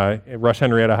in Rush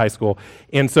Henrietta High School.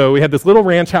 And so we had this little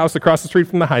ranch house across the street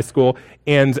from the high school,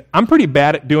 and I'm pretty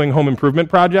bad at doing home improvement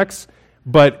projects,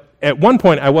 but at one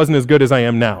point I wasn't as good as I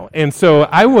am now. And so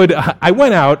I went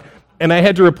out, and I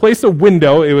had to replace a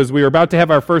window. We were about to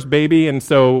have our first baby, and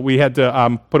so we had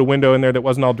to put a window in there that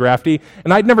wasn't all drafty.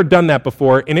 And I'd never done that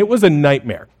before, and it was a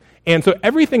nightmare. And so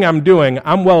everything I'm doing,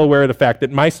 I'm well aware of the fact that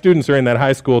my students are in that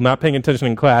high school, not paying attention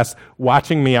in class,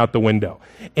 watching me out the window.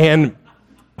 And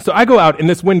so I go out, and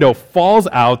this window falls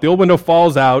out. The old window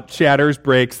falls out, shatters,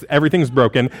 breaks, everything's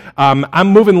broken. I'm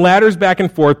moving ladders back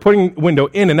and forth, putting window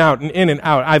in and out and in and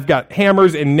out. I've got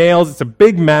hammers and nails. It's a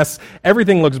big mess.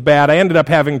 Everything looks bad. I ended up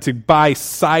having to buy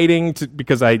siding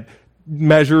because I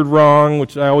measured wrong,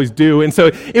 which I always do. And so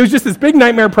it was just this big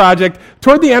nightmare project.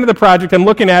 Toward the end of the project, I'm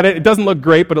looking at it. It doesn't look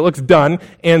great, but it looks done.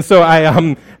 And so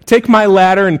I take my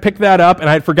ladder and pick that up, and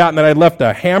I'd forgotten that I'd left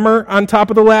a hammer on top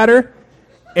of the ladder.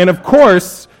 And of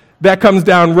course, that comes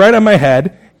down right on my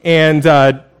head, and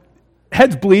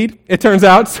heads bleed, it turns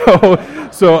out.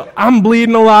 So I'm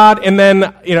bleeding a lot, and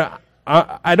then,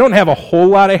 I don't have a whole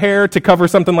lot of hair to cover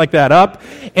something like that up.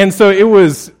 And so it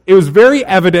was very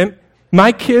evident.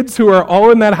 My kids who are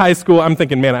all in that high school, I'm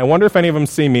thinking, man, I wonder if any of them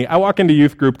see me. I walk into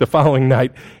youth group the following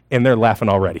night, and they're laughing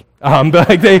already.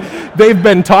 They've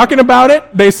been talking about it.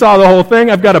 They saw the whole thing.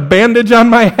 I've got a bandage on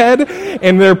my head,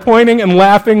 and they're pointing and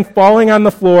laughing, falling on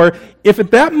the floor. If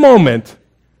at that moment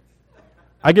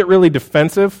I get really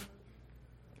defensive,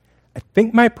 I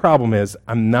think my problem is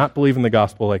I'm not believing the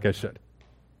gospel like I should.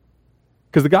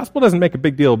 Because the gospel doesn't make a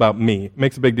big deal about me. It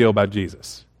makes a big deal about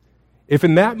Jesus. If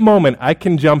in that moment I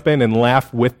can jump in and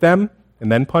laugh with them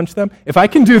and then punch them, if I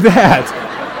can do that,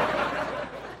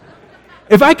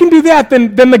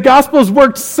 then the gospel's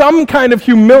worked some kind of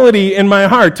humility in my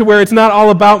heart to where it's not all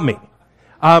about me.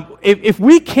 If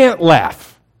we can't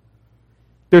laugh,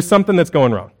 there's something that's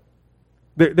going wrong.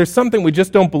 There's something we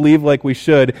just don't believe like we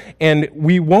should, and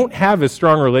we won't have as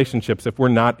strong relationships if we're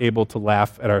not able to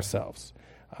laugh at ourselves.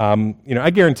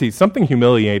 I guarantee something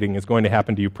humiliating is going to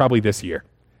happen to you probably this year.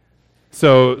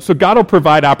 So God will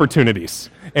provide opportunities.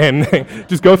 And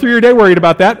just go through your day worried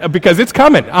about that because it's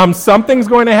coming. Something's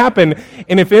going to happen.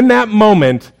 And if in that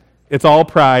moment it's all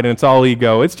pride and it's all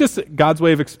ego, it's just God's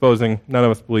way of exposing none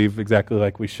of us believe exactly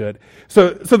like we should.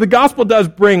 So the gospel does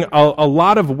bring a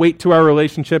lot of weight to our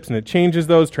relationships, and it changes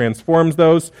those, transforms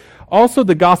those. Also,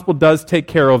 the gospel does take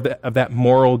care of that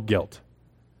moral guilt.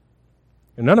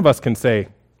 And none of us can say,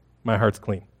 my heart's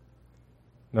clean.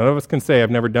 None of us can say, I've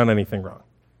never done anything wrong.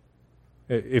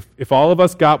 If all of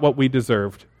us got what we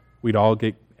deserved, we'd all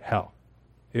get hell.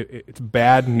 It's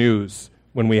bad news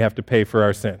when we have to pay for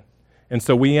our sin. And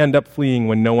so we end up fleeing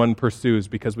when no one pursues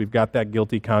because we've got that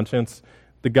guilty conscience.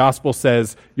 The gospel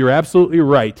says you're absolutely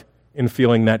right in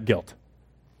feeling that guilt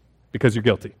because you're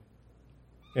guilty.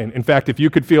 And in fact, if you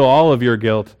could feel all of your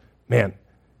guilt, man,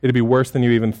 it'd be worse than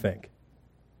you even think.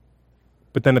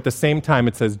 But then at the same time,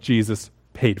 it says Jesus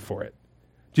paid for it.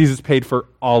 Jesus paid for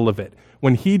all of it.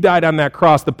 When he died on that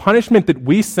cross, the punishment that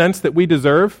we sense that we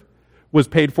deserve was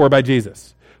paid for by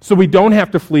Jesus. So we don't have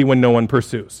to flee when no one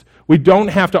pursues. We don't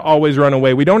have to always run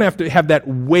away. We don't have to have that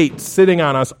weight sitting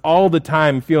on us all the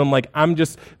time, feeling like I'm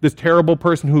just this terrible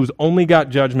person who's only got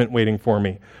judgment waiting for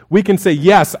me. We can say,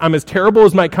 yes, I'm as terrible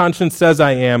as my conscience says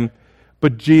I am,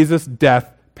 but Jesus'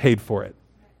 death paid for it.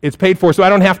 It's paid for, so I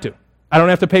don't have to. I don't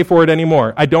have to pay for it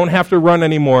anymore. I don't have to run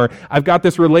anymore. I've got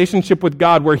this relationship with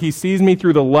God where he sees me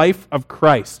through the life of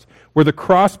Christ, where the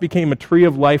cross became a tree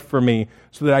of life for me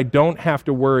so that I don't have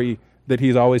to worry that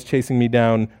he's always chasing me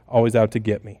down, always out to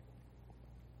get me.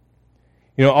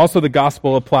 Also the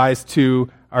gospel applies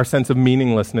to our sense of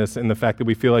meaninglessness and the fact that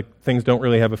we feel like things don't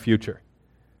really have a future.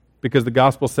 Because the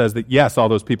gospel says that, yes, all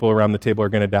those people around the table are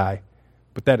going to die,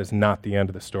 but that is not the end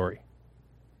of the story.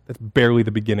 That's barely the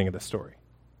beginning of the story.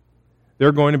 There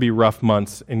are going to be rough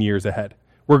months and years ahead.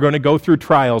 We're going to go through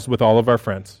trials with all of our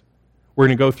friends. We're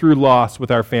going to go through loss with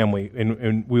our family,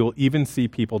 and we will even see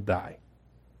people die.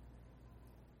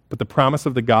 But the promise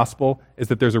of the gospel is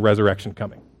that there's a resurrection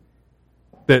coming.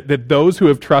 That those who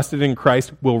have trusted in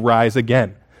Christ will rise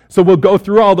again. So we'll go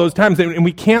through all those times, and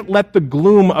we can't let the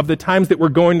gloom of the times that we're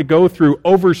going to go through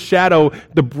overshadow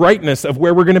the brightness of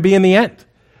where we're going to be in the end.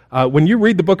 When you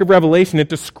read the book of Revelation, it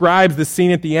describes the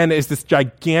scene at the end as this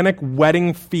gigantic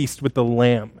wedding feast with the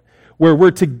Lamb, where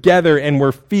we're together and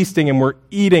we're feasting and we're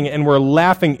eating and we're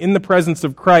laughing in the presence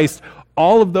of Christ.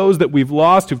 All of those that we've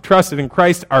lost who've trusted in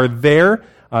Christ are there.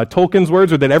 Tolkien's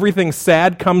words are that everything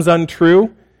sad comes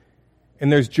untrue, and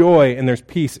there's joy and there's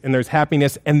peace and there's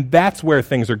happiness, and that's where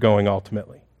things are going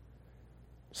ultimately.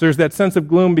 So there's that sense of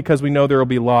gloom because we know there will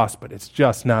be loss, but it's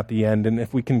just not the end. And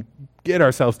if we can get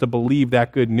ourselves to believe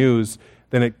that good news,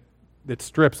 then it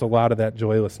strips a lot of that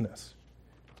joylessness.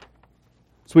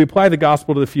 So we apply the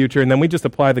gospel to the future, and then we just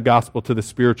apply the gospel to the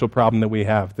spiritual problem that we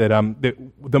have. That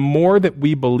the more that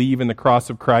we believe in the cross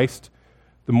of Christ,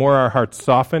 the more our hearts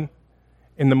soften,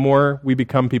 and the more we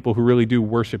become people who really do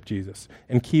worship Jesus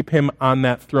and keep him on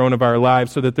that throne of our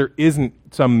lives so that there isn't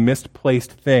some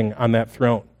misplaced thing on that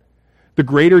throne. The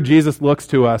greater Jesus looks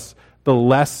to us, the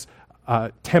less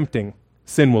tempting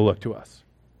sin will look to us.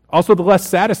 Also, the less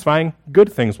satisfying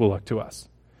good things will look to us.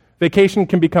 Vacation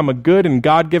can become a good and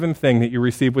God-given thing that you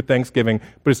receive with Thanksgiving,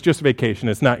 but it's just vacation.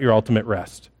 It's not your ultimate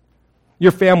rest.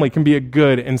 Your family can be a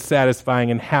good and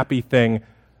satisfying and happy thing,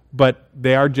 but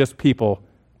they are just people.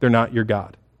 They're not your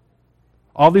God.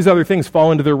 All these other things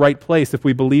fall into their right place if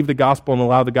we believe the gospel and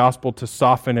allow the gospel to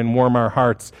soften and warm our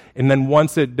hearts. And then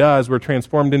once it does, we're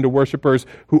transformed into worshipers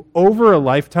who, over a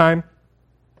lifetime,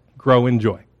 grow in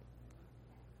joy.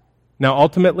 Now,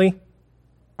 ultimately,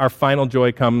 our final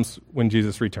joy comes when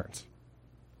Jesus returns.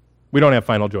 We don't have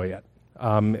final joy yet.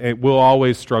 We'll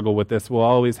always struggle with this. We'll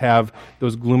always have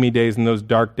those gloomy days and those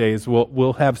dark days.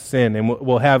 We'll have sin, and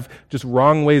we'll have just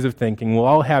wrong ways of thinking. We'll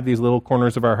all have these little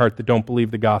corners of our heart that don't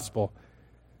believe the gospel.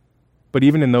 But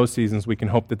even in those seasons, we can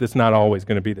hope that this is not always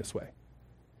going to be this way.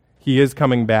 He is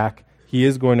coming back. He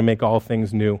is going to make all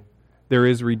things new. There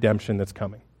is redemption that's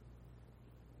coming.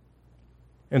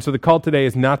 And so the call today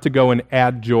is not to go and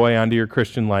add joy onto your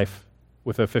Christian life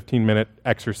with a 15-minute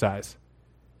exercise.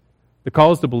 The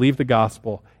call is to believe the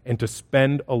gospel and to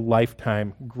spend a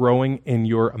lifetime growing in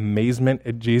your amazement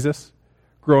at Jesus,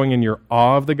 growing in your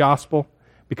awe of the gospel,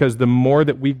 because the more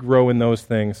that we grow in those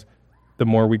things, the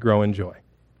more we grow in joy.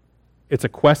 It's a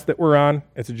quest that we're on.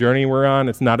 It's a journey we're on.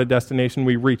 It's not a destination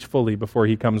we reach fully before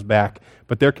he comes back,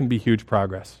 but there can be huge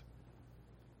progress.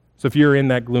 So if you're in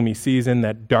that gloomy season,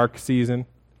 that dark season,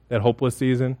 that hopeless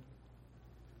season,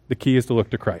 the key is to look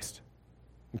to Christ.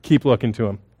 And keep looking to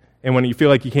him. And when you feel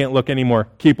like you can't look anymore,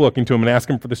 keep looking to him and ask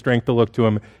him for the strength to look to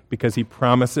him, because he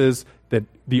promises that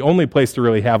the only place to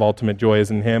really have ultimate joy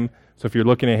is in him. So if you're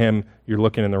looking at him, you're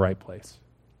looking in the right place.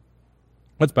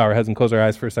 Let's bow our heads and close our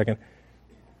eyes for a second.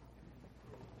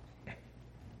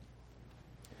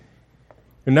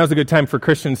 And now's a good time for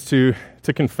Christians to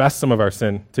confess some of our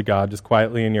sin to God, just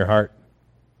quietly in your heart.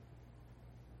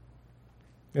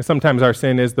 And sometimes our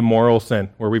sin is the moral sin,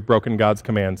 where we've broken God's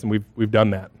commands, and we've done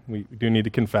that. We do need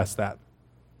to confess that.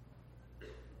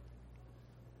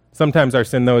 Sometimes our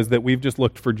sin, though, is that we've just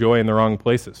looked for joy in the wrong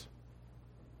places.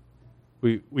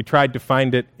 We tried to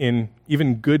find it in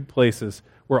even good places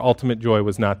where ultimate joy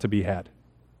was not to be had.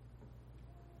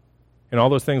 And all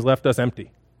those things left us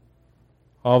empty.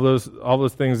 All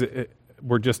those things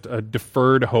were just a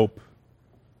deferred hope,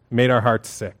 made our hearts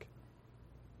sick.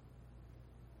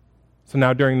 So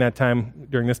now during this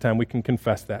time, we can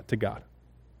confess that to God.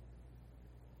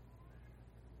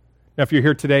 Now, if you're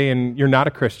here today and you're not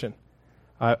a Christian,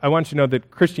 I want you to know that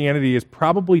Christianity is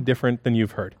probably different than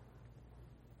you've heard.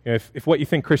 If what you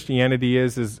think Christianity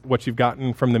is what you've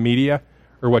gotten from the media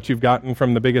or what you've gotten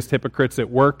from the biggest hypocrites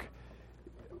at work,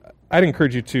 I'd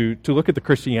encourage you to look at the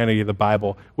Christianity of the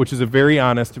Bible, which is a very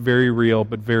honest, very real,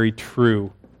 but very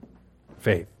true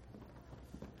faith.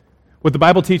 What the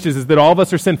Bible teaches is that all of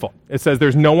us are sinful. It says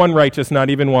there's no one righteous, not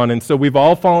even one. And so we've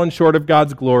all fallen short of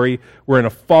God's glory. We're in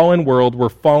a fallen world. We're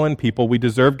fallen people. We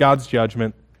deserve God's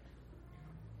judgment.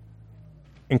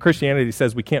 And Christianity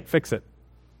says we can't fix it.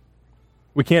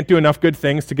 We can't do enough good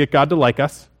things to get God to like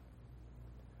us.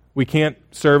 We can't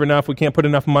serve enough. We can't put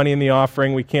enough money in the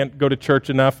offering. We can't go to church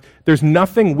enough. There's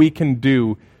nothing we can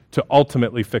do to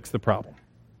ultimately fix the problem.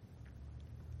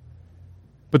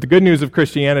 But the good news of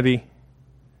Christianity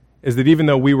is that even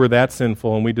though we were that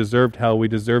sinful and we deserved hell, we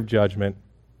deserved judgment,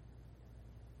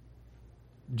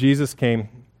 Jesus came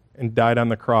and died on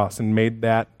the cross and made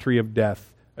that tree of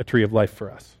death a tree of life for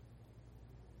us.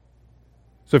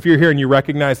 So if you're here and you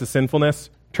recognize the sinfulness,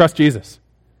 trust Jesus.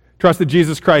 Trust that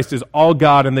Jesus Christ is all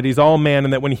God and that he's all man,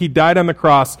 and that when he died on the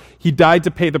cross, he died to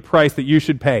pay the price that you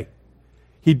should pay.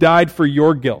 He died for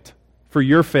your guilt, for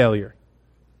your failure.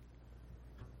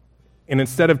 And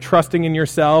instead of trusting in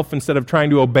yourself, instead of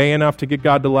trying to obey enough to get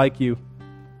God to like you,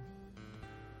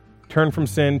 turn from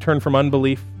sin, turn from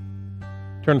unbelief,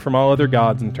 turn from all other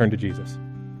gods, and turn to Jesus.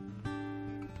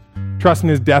 Trust in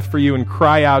his death for you and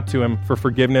cry out to him for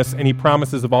forgiveness, and he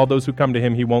promises of all those who come to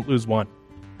him, he won't lose one.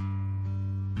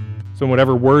 So in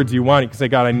whatever words you want, you can say,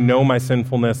 God, I know my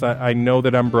sinfulness. I know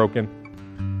that I'm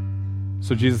broken.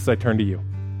 So Jesus, I turn to you.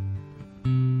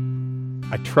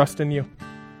 I trust in you.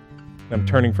 I'm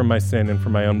turning from my sin and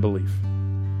from my unbelief.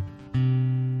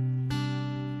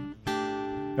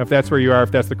 Now, if that's where you are,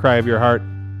 if that's the cry of your heart,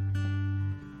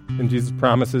 then Jesus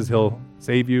promises he'll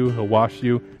save you, he'll wash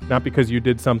you, not because you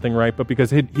did something right, but because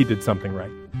he did something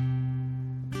right.